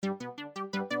In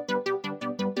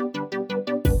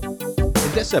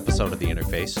this episode of The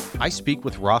Interface, I speak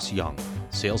with Ross Young,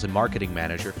 Sales and Marketing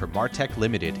Manager for Martech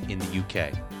Limited in the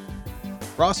UK.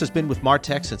 Ross has been with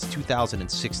Martech since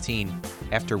 2016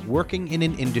 after working in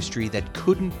an industry that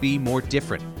couldn't be more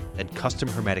different than custom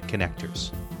hermetic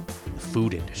connectors, the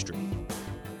food industry.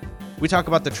 We talk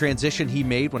about the transition he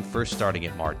made when first starting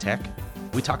at Martech.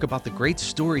 We talk about the great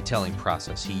storytelling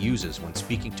process he uses when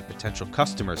speaking to potential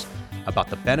customers about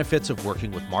the benefits of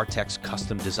working with Martech's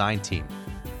custom design team.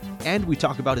 And we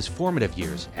talk about his formative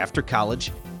years after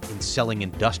college in selling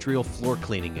industrial floor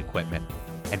cleaning equipment.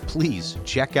 And please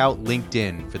check out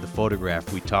LinkedIn for the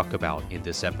photograph we talk about in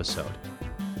this episode.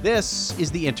 This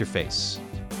is The Interface.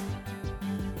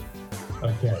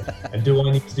 Okay. And do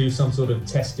I need to do some sort of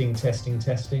testing?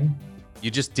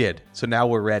 You just did. So now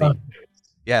we're ready. Oh,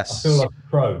 Yes. I feel like a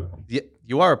pro.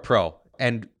 You are a pro.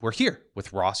 And we're here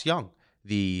with Ross Young,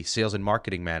 the Sales and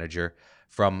Marketing Manager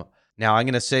from... Now, I'm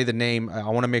going to say the name. I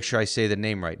want to make sure I say the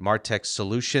name right. Martech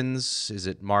Solutions. Is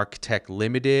it Martech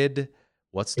Limited?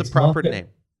 What's the proper name?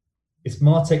 It's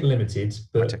Martech Limited,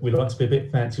 but Martech. we like to be a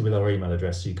bit fancy with our email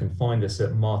address, so you can find us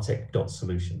at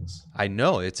martech.solutions. I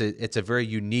know. It's a very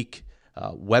unique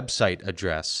website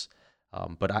address,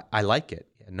 but I like it.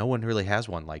 No one really has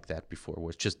one like that before,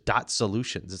 where it's just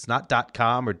 .solutions. It's not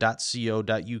 .com or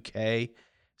 .co.uk. It's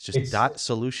just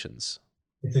 .solutions.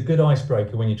 It's a good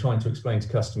icebreaker when you're trying to explain to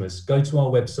customers, go to our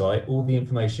website, all the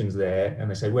information's there, and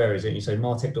they say, where is it? And you say,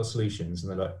 martech.solutions,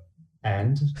 and they're like,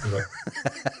 and? You're like,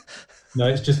 no,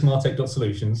 it's just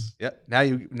martech.solutions. Yep.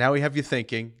 Now we have you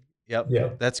thinking. Yep. Yeah.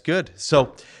 That's good.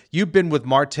 So you've been with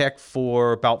Martech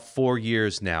for about 4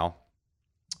 years now.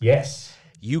 Yes.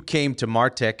 You came to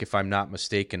Martech, if I'm not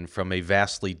mistaken, from a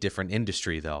vastly different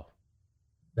industry, though.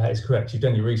 That is correct. You've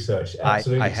done your research.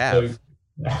 Absolutely. I have.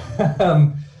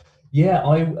 So, yeah,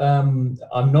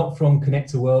 I'm not from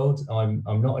Connector World. I'm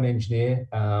not an engineer.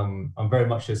 I'm very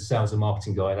much a sales and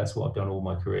marketing guy. That's what I've done all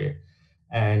my career.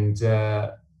 And I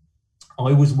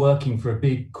was working for a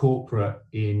big corporate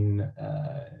in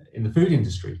the food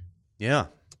industry. Yeah.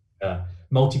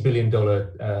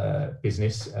 Multi-billion-dollar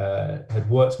business. Had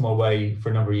worked my way for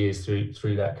a number of years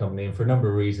through that company, and for a number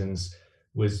of reasons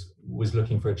was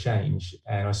looking for a change.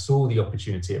 And I saw the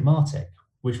opportunity at Martech,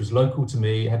 which was local to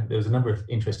me. There was a number of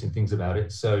interesting things about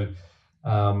it. So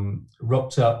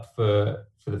rocked up for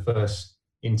the first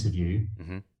interview.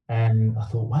 Mm-hmm. And I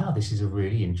thought, wow, this is a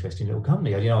really interesting little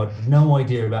company. I had no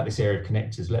idea about this area of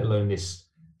connectors, let alone this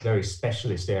very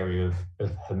specialist area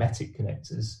of hermetic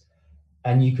connectors.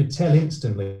 And you could tell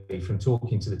instantly from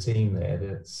talking to the team there that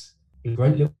it's a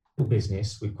great little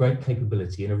business with great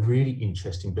capability and a really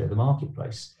interesting bit of the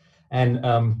marketplace. And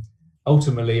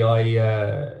ultimately, I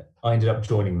ended up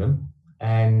joining them,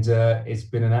 and it's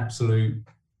been an absolute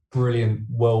brilliant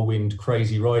whirlwind,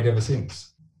 crazy ride ever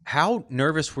since. How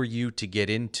nervous were you to get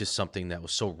into something that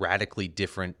was so radically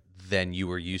different than you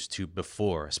were used to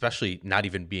before, especially not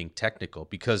even being technical?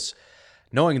 Because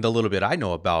knowing the little bit I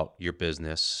know about your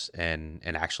business and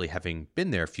actually having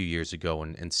been there a few years ago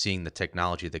and seeing the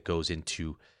technology that goes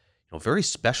into very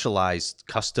specialized,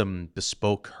 custom,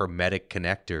 bespoke, hermetic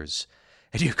connectors,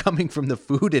 and you're coming from the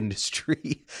food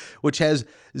industry, which has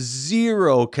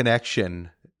zero connection,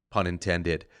 pun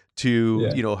intended, to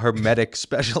hermetic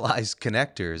specialized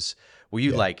connectors. Were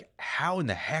you like, how in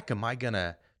the heck am I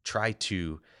gonna try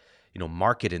to,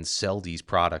 market and sell these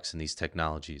products and these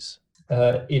technologies?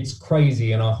 It's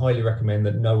crazy, and I highly recommend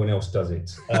that no one else does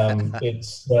it.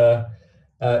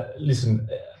 Listen,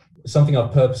 something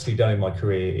I've purposely done in my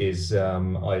career is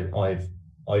I've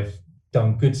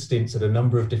done good stints at a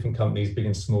number of different companies, big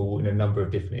and small, in a number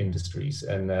of different industries.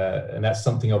 And that's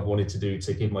something I've wanted to do,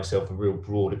 to give myself a real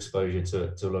broad exposure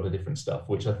to a lot of different stuff,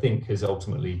 which I think has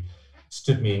ultimately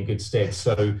stood me in good stead.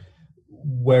 So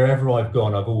wherever I've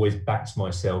gone, I've always backed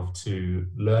myself to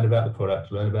learn about the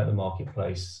product, learn about the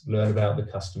marketplace, learn about the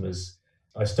customers.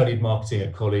 I studied marketing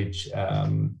at college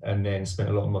and then spent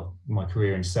a lot of my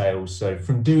career in sales. So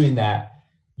from doing that,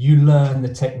 you learn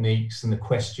the techniques and the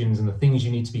questions and the things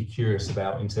you need to be curious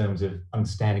about in terms of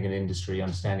understanding an industry,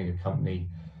 understanding a company.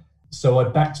 So I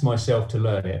backed myself to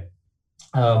learn it.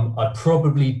 I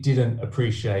probably didn't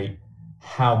appreciate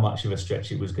how much of a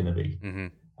stretch it was going to be. Mm-hmm.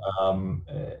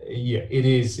 It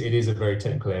is a very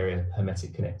technical area,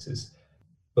 hermetic connectors.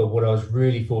 But what I was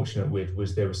really fortunate with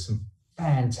was there were some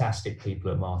fantastic people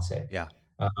at Martech. Yeah.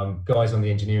 Guys on the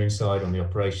engineering side, on the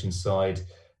operations side,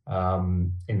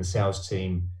 in the sales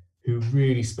team, who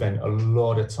really spent a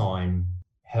lot of time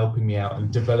helping me out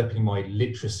and developing my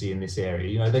literacy in this area.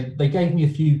 You know, they gave me a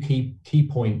few key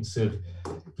points of,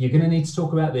 you're going to need to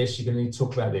talk about this. You're going to need to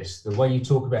talk about this. The way you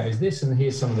talk about it is this, and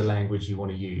here's some of the language you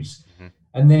want to use. Mm-hmm.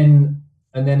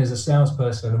 And then as a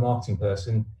salesperson and a marketing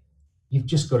person, you've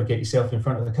just got to get yourself in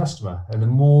front of the customer. And the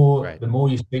more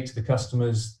you speak to the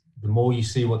customers, the more you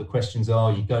see what the questions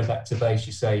are. You go back to base.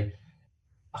 You say,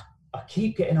 I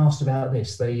keep getting asked about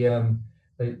this. They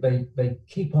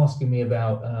keep asking me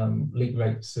about leak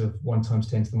rates of 1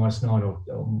 times 10 to the minus 9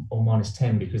 or minus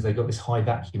 10 because they got this high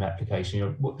vacuum application. You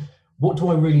know, what do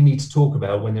I really need to talk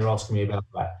about when they're asking me about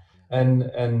that? And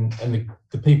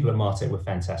the people at Martech were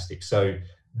fantastic. So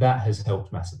that has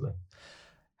helped massively.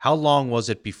 How long was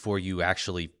it before you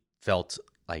actually felt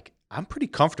like, I'm pretty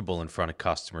comfortable in front of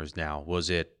customers now? Was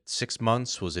it 6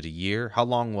 months? Was it a year? How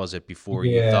long was it before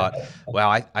you thought,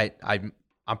 well,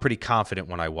 I'm pretty confident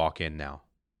when I walk in now?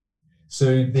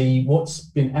 So what's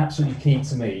been absolutely key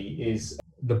to me is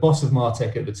the boss of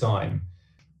Martech at the time,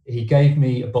 he gave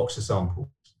me a box of samples,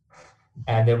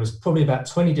 and there was probably about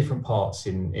 20 different parts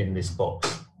in this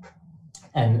box.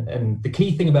 And the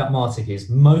key thing about Martech is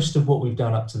most of what we've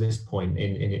done up to this point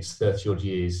in its 30 odd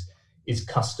years is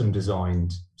custom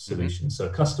designed solutions. Mm-hmm.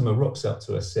 So a customer rocks up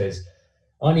to us, says,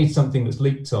 I need something that's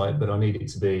leak tight, but I need it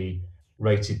to be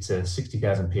rated to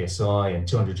 60,000 PSI and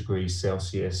 200 degrees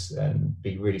Celsius and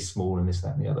be really small and this,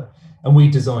 that, and the other. And we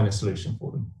design a solution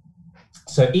for them.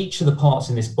 So each of the parts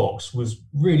in this box was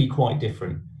really quite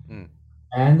different. Mm.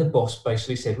 And the boss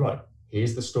basically said, right,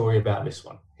 here's the story about this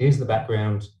one. Here's the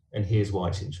background, and here's why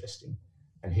it's interesting.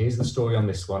 And here's the story on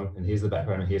this one, and here's the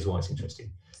background, and here's why it's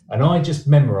interesting. And I just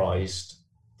memorized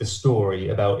the story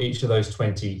about each of those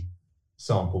 20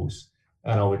 samples.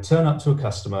 And I would turn up to a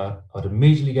customer, I'd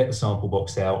immediately get the sample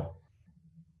box out,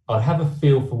 I'd have a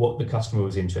feel for what the customer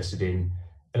was interested in.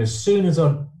 And as soon as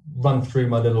I'd run through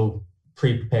my little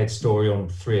pre-prepared story on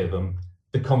 3 of them,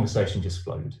 the conversation just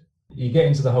flowed. You get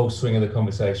into the whole swing of the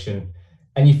conversation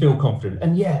and you feel confident.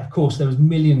 And yeah, of course, there was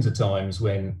millions of times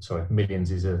when,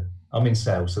 I'm in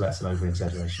sales, so that's an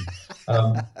over-exaggeration.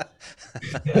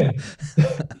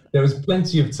 There was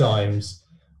plenty of times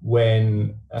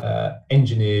when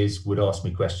engineers would ask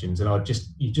me questions, and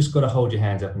you just got to hold your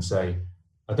hands up and say,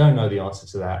 I don't know the answer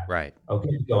to that. Right. I'll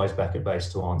get the guys back at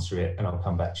base to answer it, and I'll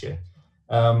come back to you.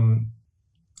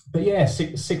 But yeah,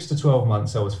 6 to 12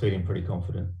 months, I was feeling pretty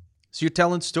confident. So you're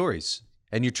telling stories,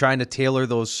 and you're trying to tailor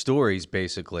those stories,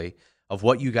 basically, of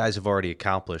what you guys have already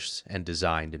accomplished and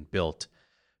designed and built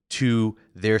to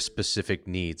their specific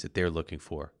needs that they're looking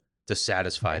for to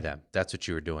satisfy them. That's what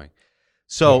you were doing.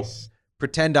 So yes.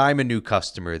 Pretend I'm a new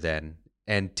customer then,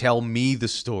 and tell me the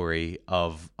story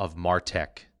of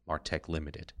Martech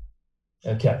Limited.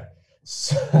 Okay.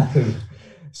 So I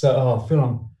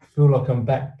feel like I'm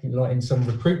back in some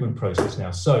recruitment process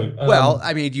now. So well,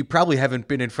 I mean, you probably haven't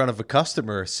been in front of a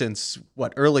customer since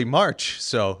early March.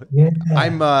 So yeah.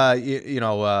 I'm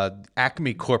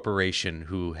Acme Corporation,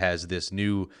 who has this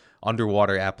new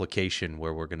underwater application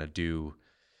where we're gonna do,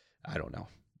 I don't know,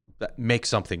 make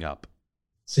something up.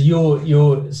 So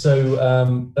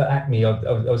at Acme,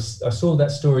 I saw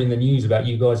that story in the news about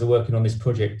you guys are working on this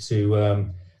project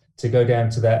to go down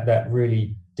to that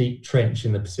really deep trench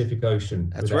in the Pacific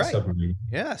Ocean. That's right. Submarine.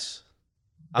 Yes.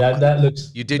 That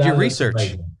looks. You did your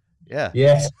research. Yeah.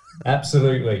 Yes,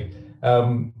 absolutely.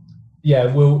 Well,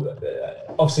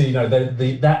 obviously,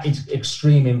 that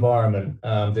extreme environment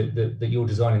that you're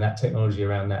designing that technology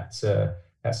around that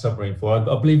submarine for.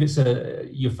 I believe it's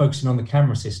you're focusing on the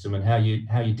camera system and how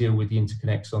you deal with the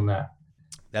interconnects on that.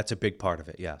 That's a big part of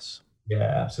it. Yes.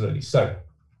 Yeah, absolutely. So.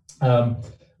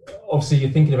 Obviously,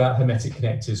 you're thinking about hermetic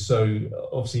connectors. So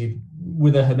obviously,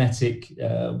 with a hermetic,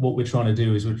 what we're trying to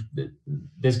do is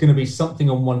there's going to be something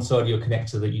on one side of your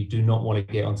connector that you do not want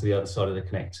to get onto the other side of the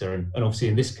connector. And obviously,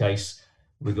 in this case,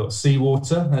 we've got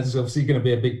seawater. That's obviously going to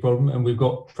be a big problem. And we've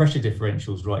got pressure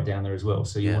differentials right down there as well.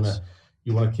 So you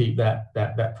want to keep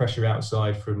that pressure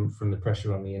outside from the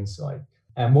pressure on the inside.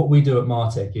 And what we do at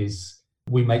Martech is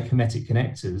we make hermetic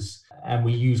connectors, and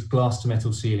we use glass to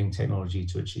metal sealing technology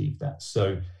to achieve that.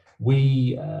 So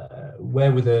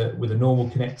where with a normal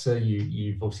connector,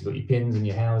 you've obviously got your pins and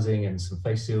your housing and some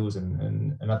face seals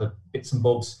and other bits and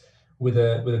bobs. With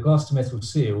a glass to metal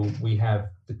seal, we have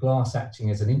the glass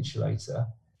acting as an insulator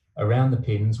around the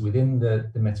pins within the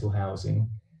metal housing,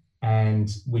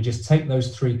 and we just take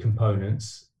those 3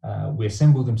 components, we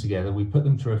assemble them together, we put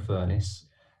them through a furnace.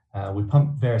 We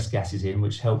pump various gases in,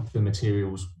 which help the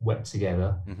materials wet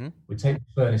together. Mm-hmm. We take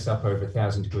the furnace up over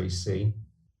 1,000 degrees C.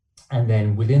 And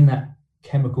then within that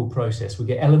chemical process, we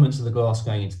get elements of the glass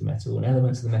going into the metal and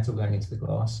elements of the metal going into the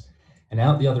glass. And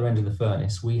out the other end of the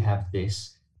furnace, we have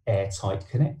this airtight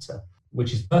connector,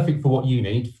 which is perfect for what you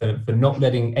need, for not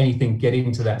letting anything get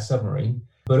into that submarine,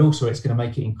 but also it's going to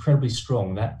make it incredibly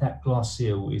strong. That glass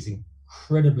seal is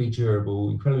incredibly durable,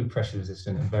 incredibly pressure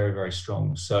resistant, and very, very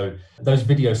strong. So those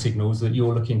video signals that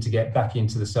you're looking to get back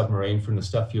into the submarine from the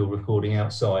stuff you're recording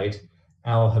outside,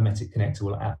 our hermetic connector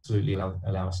will absolutely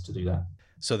allow us to do that.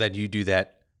 So then you do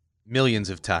that millions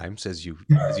of times, as you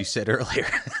said earlier.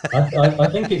 I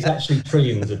think it's actually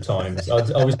trillions of times.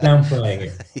 I was downplaying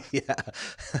it.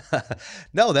 Yeah.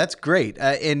 No, that's great.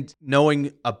 And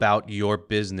knowing about your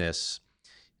business,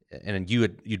 and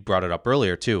you'd brought it up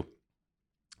earlier too,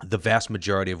 the vast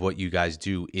majority of what you guys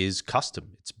do is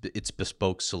custom. It's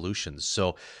bespoke solutions.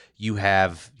 So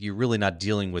you're really not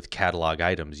dealing with catalog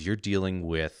items. You're dealing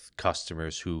with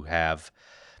customers who have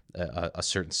a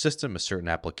certain system, a certain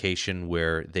application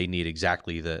where they need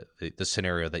exactly the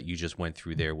scenario that you just went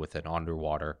through there with an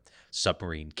underwater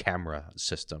submarine camera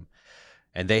system.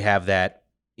 And they have that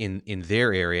in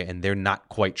their area, and they're not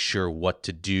quite sure what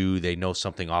to do. They know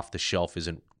something off the shelf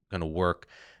isn't going to work.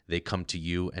 They come to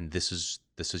you, and this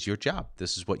is your job.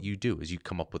 This is what you do, is you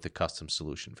come up with a custom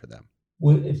solution for them.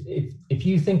 Well, if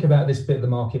you think about this bit of the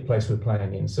marketplace we're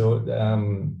playing in, so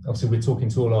obviously we're talking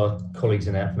to all our colleagues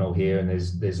in Amphenol here, and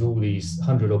there's all these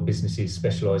 100-odd businesses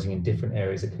specialising in different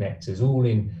areas of connectors, all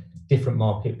in different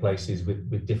marketplaces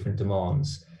with different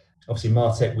demands. Obviously,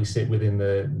 Martech, we sit within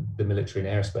the military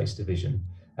and aerospace division,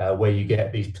 where you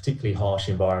get these particularly harsh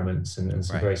environments and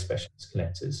some very specialist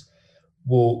connectors.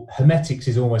 Well, hermetics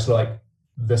is almost like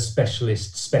the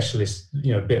specialist,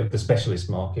 bit of the specialist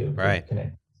market of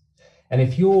connectors. And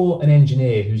if you're an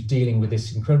engineer who's dealing with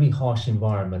this incredibly harsh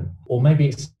environment, or maybe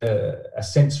it's a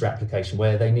sensor application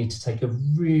where they need to take a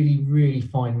really, really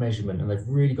fine measurement, and they've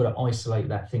really got to isolate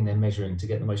that thing they're measuring to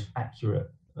get the most accurate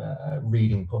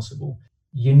reading possible,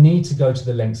 you need to go to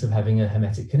the lengths of having a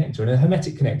hermetic connector. And a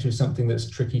hermetic connector is something that's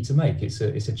tricky to make. It's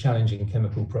a challenging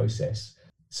chemical process.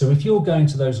 So if you're going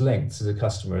to those lengths as a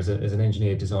customer, as an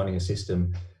engineer designing a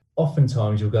system,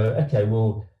 oftentimes you'll go, okay,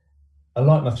 well, I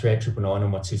like my 38999 or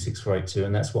my 26482,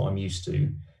 and that's what I'm used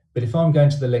to. But if I'm going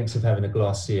to the lengths of having a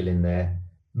glass seal in there,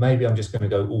 maybe I'm just going to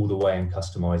go all the way and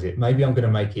customize it. Maybe I'm going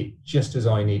to make it just as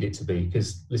I need it to be,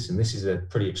 because listen, this is a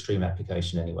pretty extreme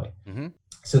application anyway. Mm-hmm.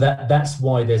 So that's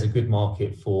why there's a good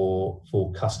market for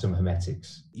custom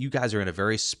hermetics. You guys are in a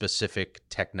very specific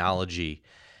technology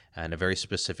and a very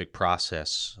specific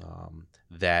process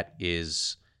that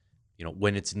is,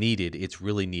 when it's needed, it's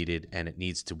really needed, and it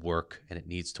needs to work, and it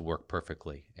needs to work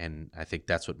perfectly. And I think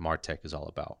that's what Martech is all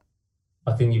about.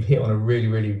 I think you've hit on a really,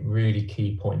 really, really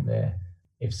key point there.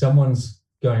 If someone's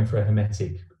going for a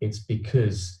hermetic, it's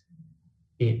because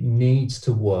it needs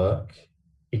to work.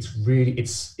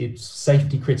 It's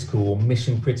safety critical or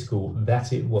mission critical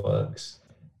that it works.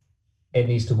 It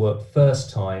needs to work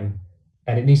first time,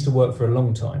 and it needs to work for a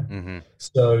long time. Mm-hmm.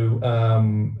 So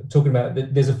talking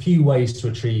about, there's a few ways to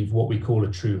achieve what we call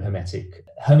a true hermetic.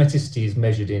 Hermeticity is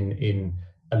measured in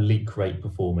a leak rate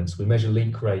performance. We measure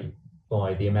leak rate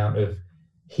by the amount of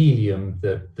helium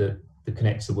that the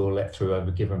connector will let through over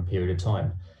a given period of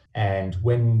time. And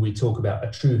when we talk about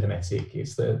a true hermetic,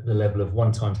 it's the level of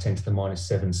 1 × 10⁻⁷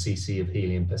 cc of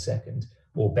helium per second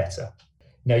or better.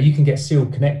 Now, you can get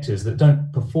sealed connectors that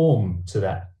don't perform to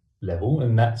that level,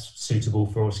 and that's suitable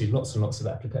for obviously lots and lots of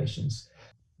applications.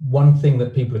 One thing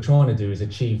that people are trying to do is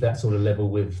achieve that sort of level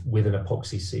with an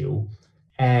epoxy seal,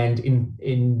 and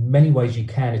in many ways you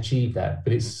can achieve that,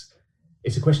 but it's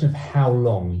a question of how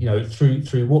long,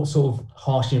 through what sort of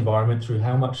harsh environment, through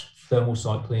how much thermal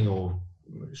cycling or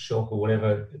shock or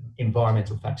whatever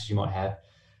environmental factors you might have,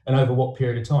 and over what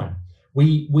period of time.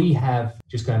 We have,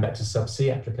 just going back to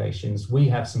subsea applications, we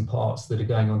have some parts that are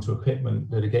going onto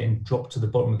equipment that are getting dropped to the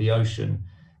bottom of the ocean,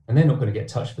 and they're not going to get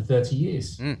touched for 30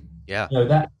 years. Yeah.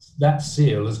 That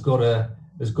seal has got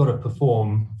to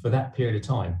perform for that period of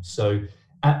time. So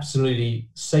absolutely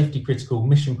safety critical,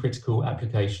 mission critical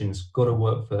applications, got to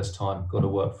work first time, got to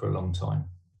work for a long time.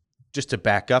 Just to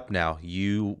back up now,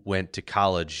 you went to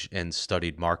college and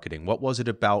studied marketing. What was it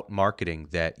about marketing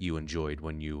that you enjoyed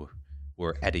when you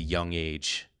were at a young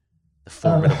age, the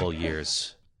formidable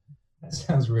years? That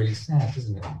sounds really sad,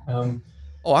 doesn't it?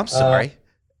 Oh, I'm sorry.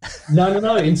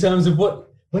 No. In terms of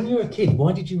when you were a kid,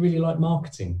 why did you really like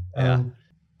marketing? I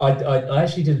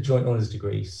actually did a joint honours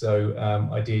degree. So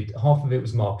I did, half of it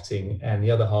was marketing and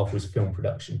the other half was film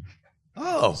production.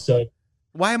 Oh, so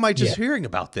why am I just hearing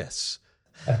about this?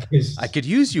 I could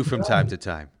use you from time to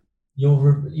time.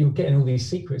 You're getting all these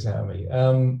secrets out of me.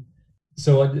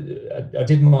 So I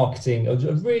did marketing. I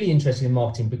was really interested in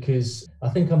marketing because I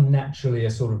think I'm naturally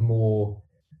a sort of more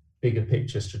bigger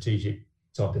picture strategic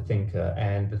type of thinker.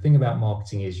 And the thing about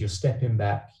marketing is you're stepping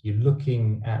back, you're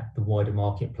looking at the wider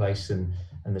marketplace and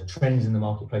and the trends in the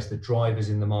marketplace, the drivers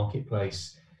in the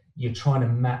marketplace. You're trying to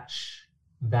match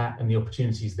that and the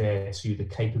opportunities there to the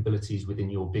capabilities within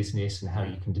your business and how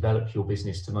you can develop your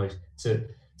business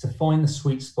to find the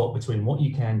sweet spot between what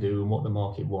you can do and what the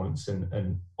market wants,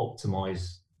 and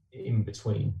optimize in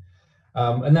between.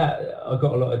 And that, I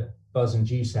got a lot of buzz and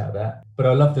juice out of that. But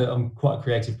I'm quite a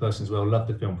creative person as well, love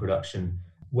the film production.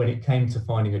 When it came to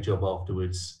finding a job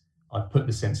afterwards, I put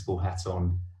the sensible hat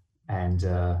on, and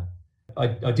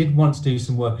I did once do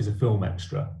some work as a film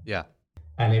extra. Yeah.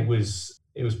 And it was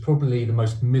probably the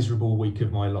most miserable week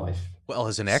of my life. Well,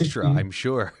 as an extra, I'm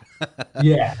sure.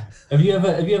 Yeah. Have you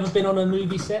ever been on a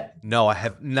movie set? No, I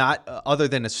have not, other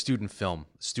than a student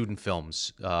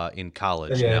films in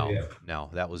college. No,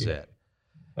 that was it.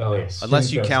 Oh yes.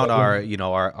 Unless you count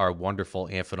our wonderful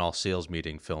Amphenol sales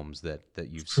meeting films that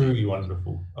you've seen. Truly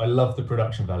wonderful. I love the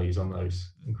production values on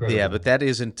those. Incredible. Yeah, but that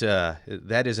isn't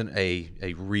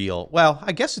a real. Well,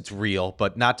 I guess it's real,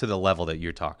 but not to the level that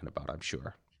you're talking about, I'm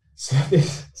sure. So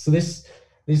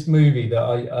this movie that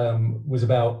I was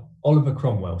about Oliver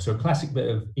Cromwell. So a classic bit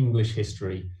of English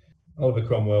history. Oliver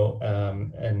Cromwell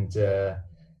and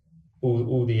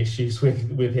all the issues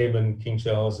with him and King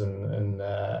Charles and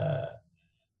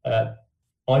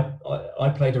I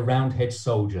played a Roundhead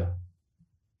soldier.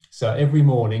 So every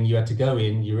morning you had to go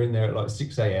in, you're in there at like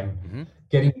 6 a.m.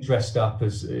 Getting dressed up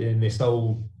as in this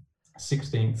old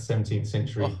 16th, 17th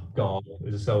century garb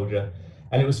as a soldier.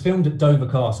 And it was filmed at Dover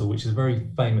Castle, which is a very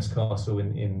famous castle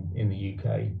in the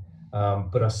UK.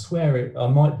 But I swear I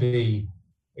might be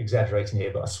exaggerating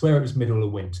here, but I swear it was middle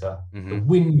of winter. The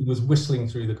wind was whistling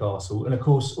through the castle. And of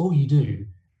course, all you do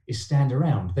is stand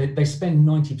around. They spend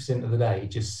 90% of the day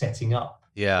just setting up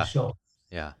the shots.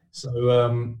 Yeah.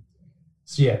 So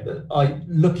yeah,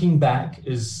 looking back,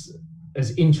 as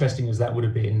interesting as that would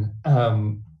have been,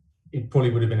 it probably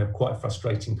would have been quite a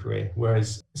frustrating career.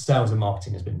 Whereas sales and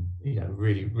marketing has been,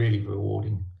 really, really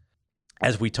rewarding.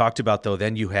 As we talked about, though,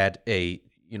 then you had an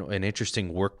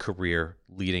interesting work career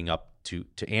leading up to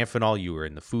Amphenol. You were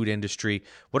in the food industry.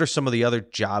 What are some of the other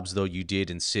jobs, though, you did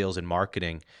in sales and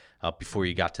marketing before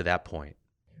you got to that point?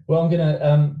 Well, I'm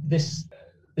gonna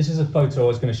this is a photo I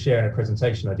was going to share in a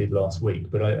presentation I did last week,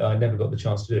 but I never got the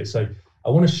chance to do it. So I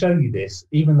want to show you this,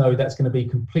 even though that's going to be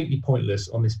completely pointless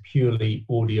on this purely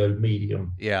audio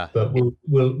medium. Yeah. But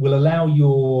we'll allow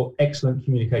your excellent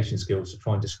communication skills to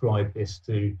try and describe this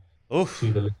to the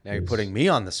listeners. Now you're putting me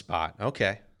on the spot.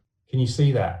 Okay. Can you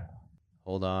see that?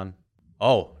 Hold on.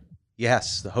 Oh,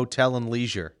 yes, the Hotel and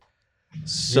Leisure.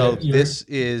 So this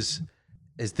is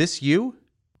this you?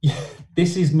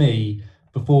 This is me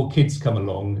before kids come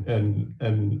along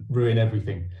and ruin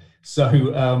everything.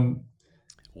 So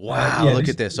wow, look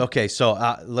at this. Okay, so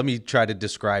let me try to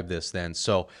describe this then.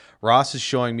 So Ross is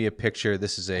showing me a picture.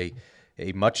 This is a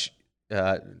much,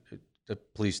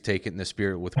 please take it in the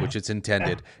spirit with which it's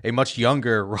intended, a much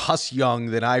younger Ross Young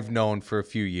than I've known for a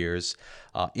few years,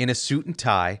 in a suit and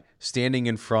tie, standing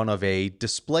in front of a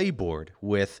display board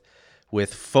with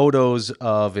photos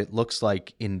of, it looks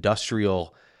like,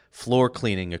 industrial floor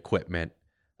cleaning equipment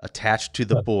attached to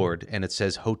the board, and it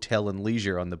says Hotel and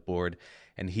Leisure on the board.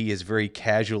 And he is very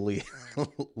casually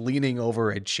leaning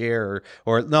over a chair,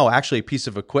 or no, actually a piece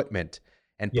of equipment,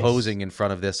 and posing in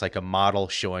front of this like a model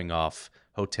showing off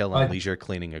Hotel and Leisure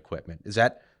cleaning equipment.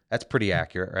 That's pretty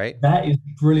accurate, right? That is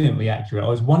brilliantly accurate. I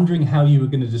was wondering how you were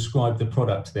going to describe the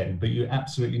product then, but you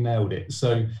absolutely nailed it.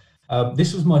 So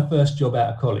this was my first job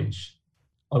out of college.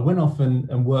 I went off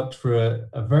and worked for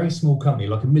a very small company,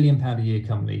 like £1 million a year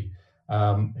company,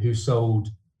 who sold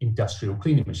industrial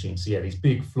cleaning machines. So yeah, these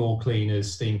big floor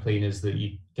cleaners, steam cleaners that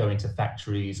you go into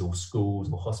factories or schools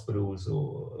or hospitals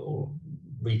or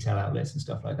retail outlets and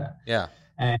stuff like that. Yeah.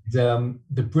 And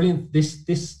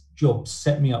this job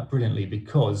set me up brilliantly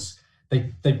because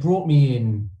they brought me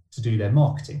in to do their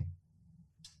marketing.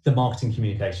 The marketing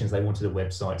communications, they wanted a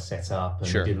website set up,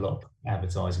 and they did a lot of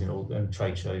advertising and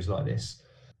trade shows like this.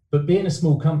 But being a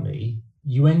small company,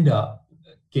 you end up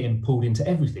getting pulled into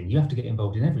everything. You have to get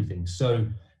involved in everything. So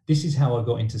this is how I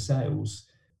got into sales.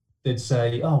 They'd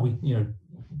say,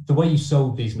 the way you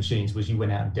sold these machines was you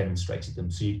went out and demonstrated them.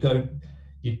 So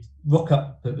you'd rock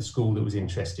up at the school that was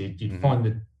interested, you'd find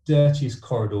the dirtiest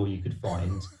corridor you could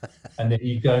find, and then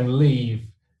you'd go and leave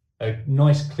a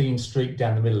nice clean street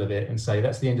down the middle of it and say,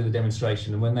 that's the end of the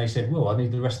demonstration. And when they said, well, I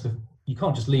need the rest of you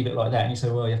can't just leave it like that. And you say,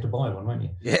 well, you have to buy one, won't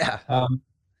you? Yeah.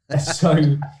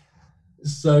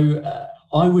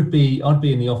 I'd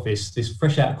be in the office, this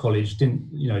fresh out of college,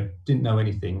 didn't know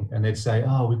anything, and they'd say,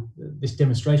 this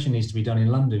demonstration needs to be done in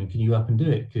London. Can you up and do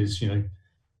it? Because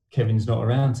Kevin's not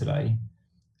around today.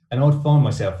 And I'd find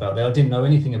myself out there. I didn't know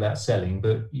anything about selling,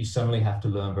 but you suddenly have to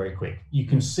learn very quick. You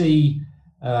can see,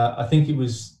 I think it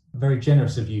was very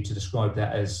generous of you to describe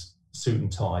that as suit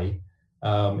and tie.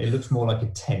 It looks more like a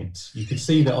tent. You could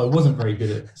see that I wasn't very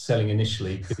good at selling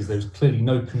initially because there was clearly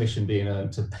no commission being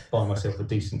earned to buy myself a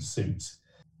decent suit.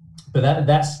 But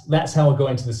that's how I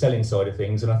got into the selling side of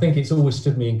things. And I think it's always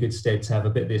stood me in good stead to have a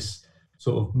bit of this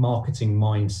sort of marketing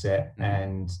mindset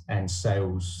and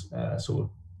sales sort of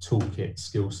toolkit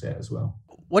skill set as well.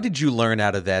 What did you learn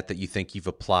out of that you think you've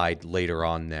applied later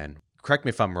on then? Correct me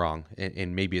if I'm wrong,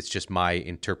 and maybe it's just my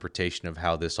interpretation of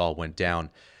how this all went down,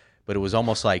 but it was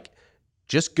almost like,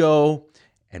 just go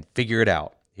and figure it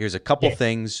out. Here's a couple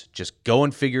things, just go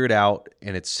and figure it out,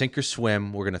 and it's sink or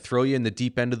swim. We're going to throw you in the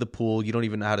deep end of the pool. You don't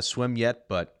even know how to swim yet,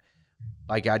 but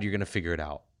by God, you're going to figure it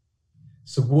out.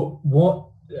 So what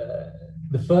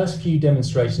the first few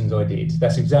demonstrations I did,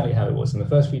 that's exactly how it was. And the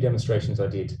first few demonstrations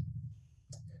I'd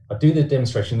do the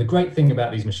demonstration. The great thing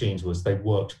about these machines was they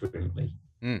worked brilliantly.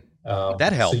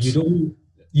 That helps. So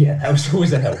that was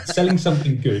always a help. Selling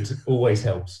something good always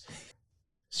helps.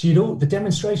 So the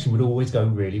demonstration would always go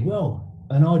really well.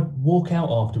 And I'd walk out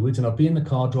afterwards and I'd be in the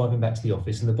car driving back to the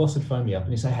office and the boss would phone me up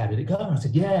and he'd say, how did it go? And I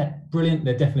said, yeah, brilliant.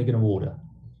 They're definitely going to order.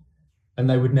 And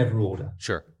they would never order.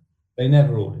 Sure. They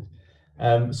never ordered.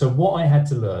 So what I had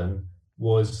to learn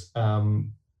was,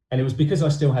 and it was because I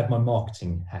still had my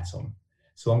marketing hat on.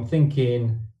 So I'm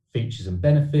thinking features and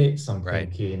benefits. I'm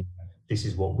thinking, this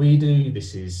is what we do.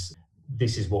 This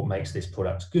is what makes this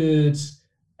product good.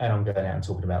 And I'm going out and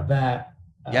talking about that.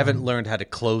 You haven't learned how to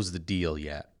close the deal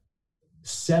yet.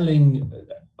 Selling,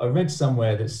 I read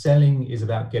somewhere that selling is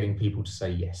about getting people to say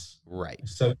yes. Right.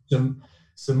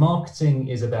 So marketing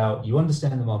is about, you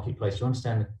understand the marketplace, you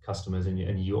understand the customers, and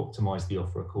you optimize the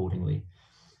offer accordingly.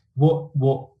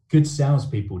 What good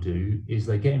salespeople do is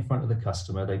they get in front of the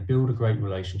customer, they build a great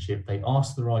relationship, they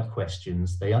ask the right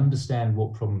questions, they understand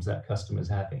what problems that customer's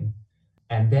having.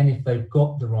 And then if they've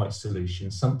got the right solution,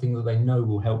 something that they know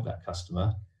will help that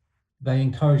customer, they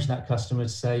encourage that customer to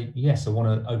say, yes, I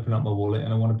want to open up my wallet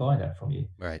and I want to buy that from you.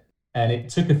 Right. And it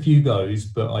took a few goes,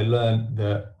 but I learned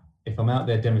that if I'm out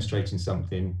there demonstrating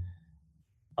something,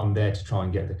 I'm there to try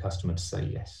and get the customer to say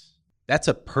yes. That's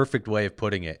a perfect way of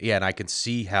putting it. Yeah, and I can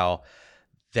see how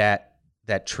that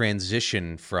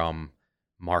transition from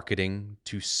marketing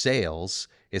to sales,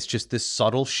 it's just this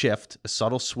subtle shift, a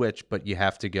subtle switch, but you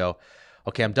have to go,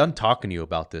 okay, I'm done talking to you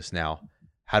about this now.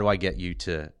 How do I get you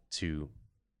to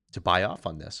buy off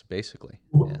on this, basically?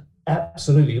 Yeah.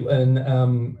 Absolutely.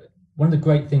 And one of the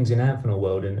great things in Amphenol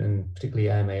world, and particularly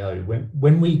AMAO,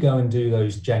 when we go and do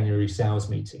those January sales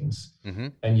meetings,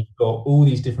 and you've got all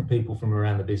these different people from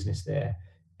around the business there,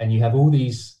 and you have all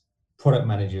these product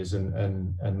managers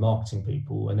and marketing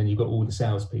people, and then you've got all the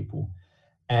sales people,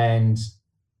 and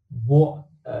what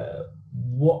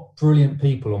brilliant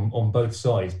people on both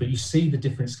sides, but you see the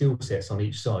different skill sets on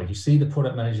each side. You see the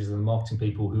product managers and the marketing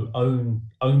people who own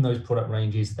those product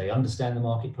ranges. They understand the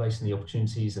marketplace and the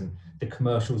opportunities and the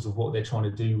commercials of what they're trying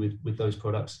to do with those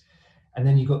products. And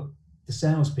then you've got the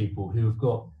salespeople who have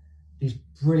got these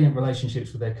brilliant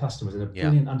relationships with their customers and a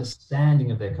brilliant understanding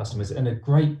of their customers and a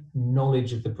great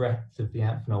knowledge of the breadth of the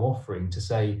Amphenol offering to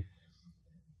say,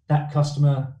 that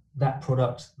customer, that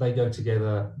product, they go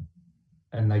together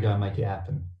and they go and make it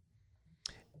happen.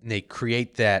 And they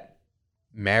create that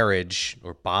marriage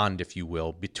or bond, if you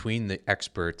will, between the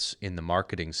experts in the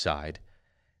marketing side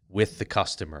with the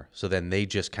customer. So then they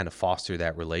just kind of foster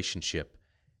that relationship,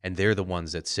 and they're the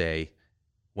ones that say,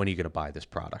 when are you going to buy this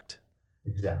product?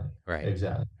 Exactly. Right.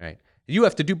 Exactly. Right. You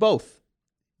have to do both.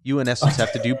 You, in essence,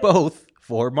 have to do both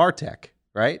for MarTech,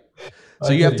 right?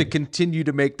 So you have to continue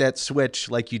to make that switch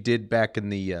like you did back in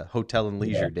the hotel and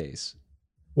leisure days.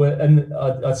 Well, and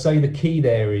I'd say the key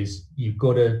there is you've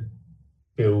got to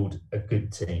build a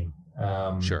good team.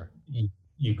 Sure.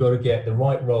 You've got to get the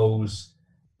right roles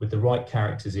with the right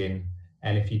characters in,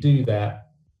 and if you do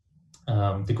that,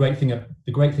 the great thing at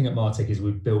MarTech is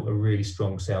we've built a really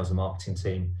strong sales and marketing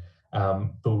team,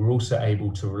 but we're also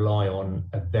able to rely on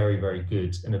a very, very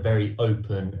good and a very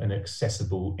open and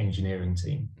accessible engineering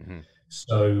team.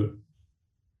 So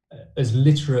as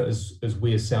literate as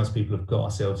we as salespeople have got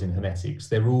ourselves in hermetics,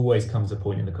 there always comes a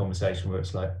point in the conversation where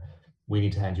it's like, we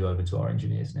need to hand you over to our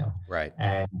engineers now. Right.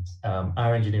 And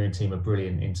our engineering team are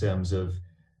brilliant in terms of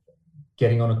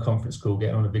getting on a conference call,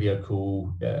 getting on a video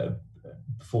call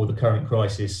before the current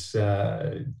crisis,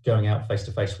 going out face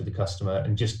to face with the customer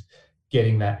and just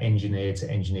getting that engineer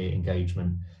to engineer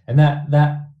engagement. And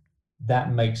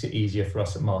that makes it easier for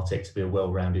us at MarTech to be a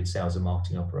well-rounded sales and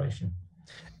marketing operation.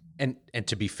 And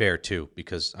to be fair too,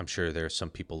 because I'm sure there are some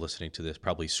people listening to this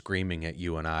probably screaming at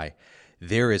you and I,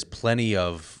 there is plenty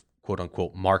of quote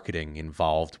unquote marketing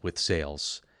involved with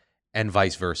sales and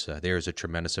vice versa. There is a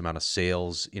tremendous amount of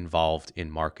sales involved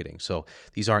in marketing. So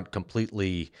these aren't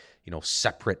completely,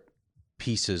 separate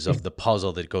pieces of the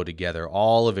puzzle that go together.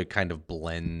 All of it kind of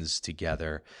blends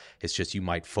together. It's just you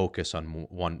might focus on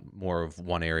more of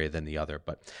one area than the other.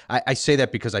 But I say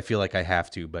that because I feel like I have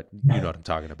to, but you know what I'm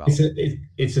talking about.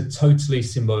 It's a totally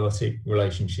symbiotic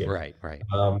relationship. Right.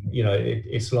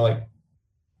 It's like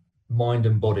mind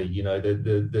and body.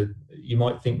 You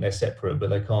might think they're separate,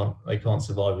 but they can't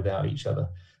survive without each other.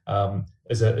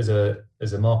 As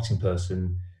a marketing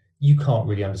person, you can't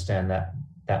really understand that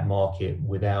market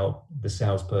without the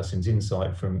salesperson's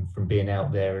insight from being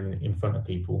out there and in front of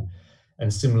people.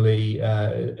 And similarly,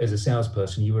 as a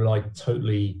salesperson, you rely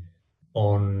totally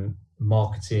on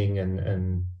marketing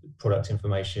and product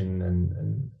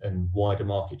information and wider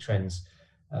market trends.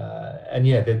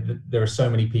 There are so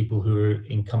many people who are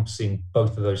encompassing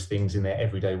both of those things in their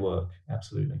everyday work.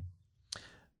 Absolutely.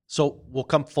 So we'll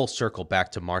come full circle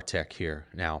back to Martech here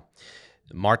now.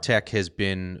 Martech has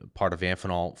been part of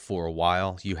Amphenol for a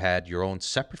while. You had your own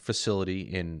separate facility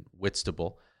in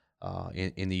Whitstable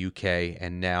in the UK,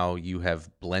 and now you have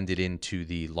blended into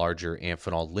the larger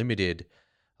Amphenol Limited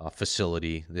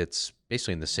facility that's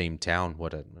basically in the same town,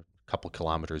 a couple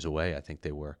kilometers away, I think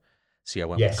they were. See, I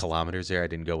went with kilometers there. I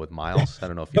didn't go with miles. I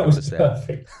don't know if you noticed that.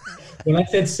 Perfect. When I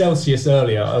said Celsius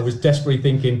earlier, I was desperately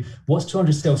thinking, what's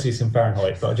 200 Celsius in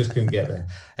Fahrenheit? But I just couldn't get there.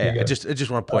 Hey, I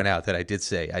just want to point out that I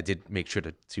did make sure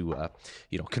to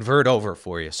convert over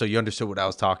for you so you understood what I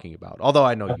was talking about. Although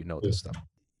I know you know this stuff.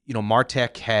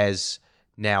 Martech has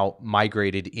now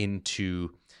migrated into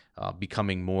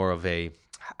becoming more of a,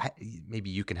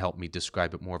 maybe you can help me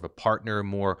describe it, more of a partner,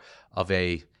 more of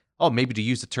a, maybe to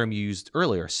use the term you used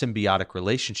earlier, symbiotic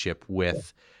relationship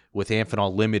with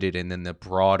Amphenol Limited and then the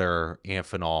broader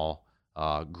Amphenol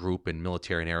group in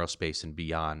military and aerospace and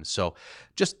beyond. So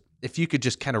just if you could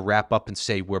just kind of wrap up and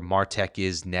say where Martech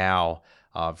is now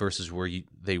versus where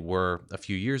they were a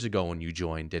few years ago when you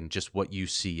joined, and just what you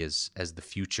see as the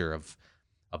future of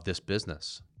this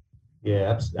business.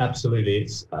 Yeah, absolutely.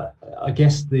 It's I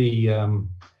guess the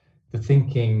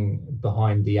thinking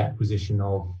behind the acquisition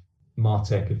of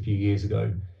Martech a few years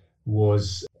ago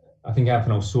was, I think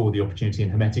Amphenol saw the opportunity in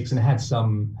hermetics and had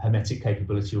some hermetic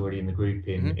capability already in the group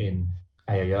in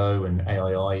AAO and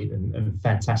AII and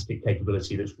fantastic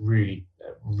capability that's really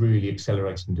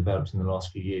accelerated and developed in the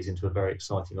last few years into a very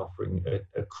exciting offering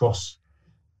across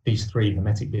these three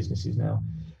hermetic businesses now.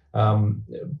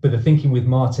 But the thinking with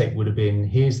Martech would have been,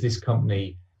 here's this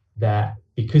company that,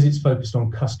 because it's focused on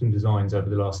custom designs over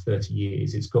the last 30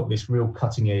 years, it's got this real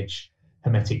cutting edge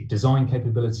hermetic design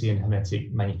capability and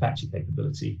hermetic manufacture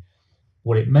capability.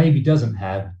 What it maybe doesn't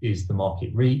have is the market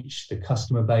reach, the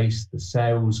customer base, the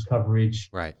sales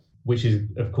coverage, right? Which is,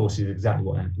 of course, is exactly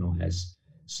what Amphenol has.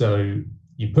 So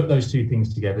you put those two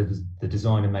things together, the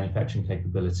design and manufacturing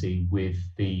capability with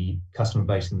the customer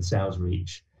base and the sales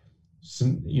reach,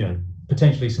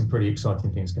 potentially some pretty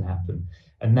exciting things can happen.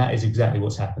 And that is exactly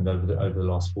what's happened over the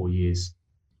last 4 years.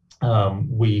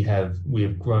 We have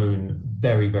grown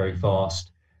very, very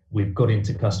fast. We've got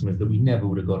into customers that we never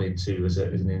would have got into as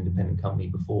an independent company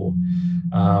before,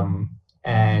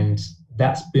 and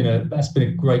that's been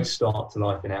a great start to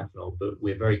life in Amphenol. But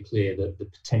we're very clear that the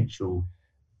potential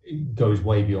goes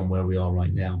way beyond where we are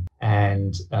right now,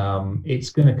 and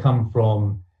it's going to come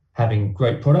from having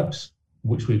great products,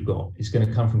 which we've got. It's going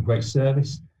to come from great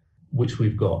service, which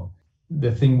we've got. The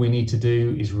thing we need to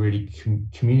do is really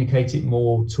communicate it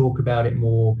more, talk about it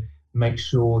more, make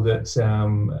sure that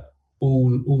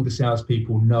all the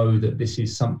salespeople know that this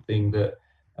is something that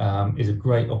is a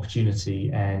great opportunity,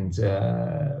 and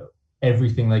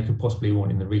everything they could possibly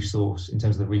want in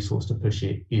terms of the resource to push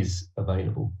it, is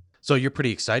available. So you're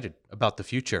pretty excited about the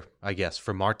future, I guess,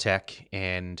 for Martech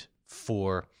and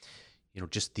for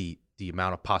just the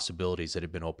amount of possibilities that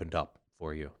have been opened up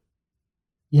for you.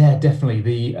 Yeah,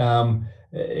 definitely.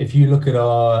 If you look at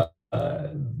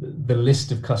the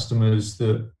list of customers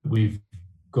that we've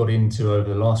got into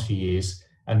over the last few years,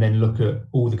 and then look at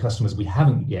all the customers we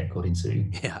haven't yet got into,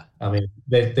 I mean,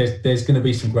 there's going to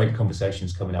be some great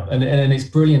conversations coming up, and it's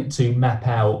brilliant to map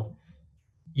out,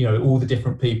 all the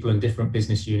different people and different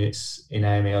business units in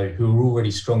AMEO who are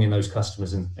already strong in those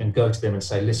customers, and go to them and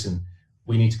say, listen,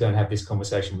 we need to go and have this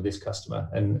conversation with this customer,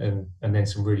 and then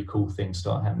some really cool things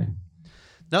start happening.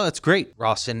 No, that's great,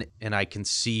 Ross, and I can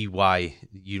see why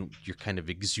you're kind of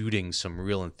exuding some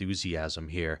real enthusiasm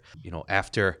here.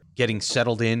 After getting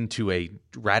settled into a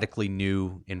radically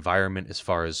new environment as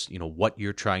far as, what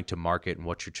you're trying to market and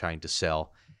what you're trying to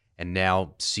sell, and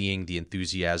now seeing the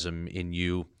enthusiasm in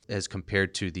you as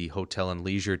compared to the hotel and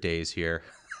leisure days here.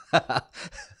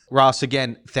 Ross,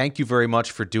 again, thank you very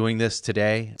much for doing this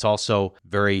today. It's also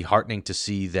very heartening to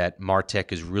see that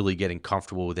Martech is really getting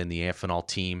comfortable within the Amphenol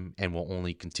team and will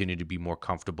only continue to be more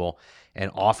comfortable and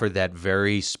offer that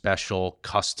very special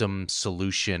custom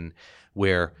solution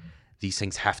where these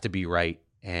things have to be right.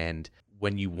 And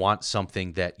when you want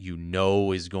something that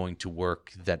is going to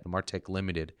work, that Martech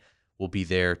Limited will be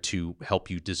there to help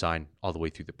you design all the way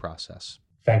through the process.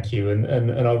 Thank you,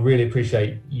 and I really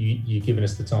appreciate you giving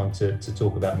us the time to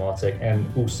talk about Martech,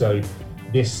 and also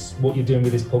what you're doing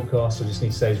with this podcast. I just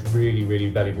need to say is really, really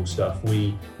valuable stuff.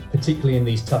 We, particularly in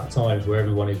these tough times where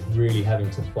everyone is really having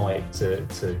to fight to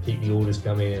keep the orders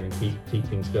coming in and keep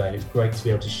things going, it's great to be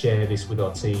able to share this with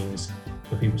our teams,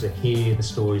 for people to hear the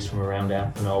stories from around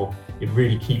Amphenol. It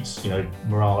really keeps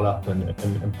morale up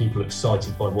and people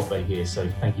excited by what they hear. So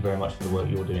thank you very much for the work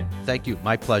you're doing. Thank you.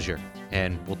 My pleasure.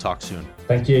 And we'll talk soon.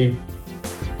 Thank you.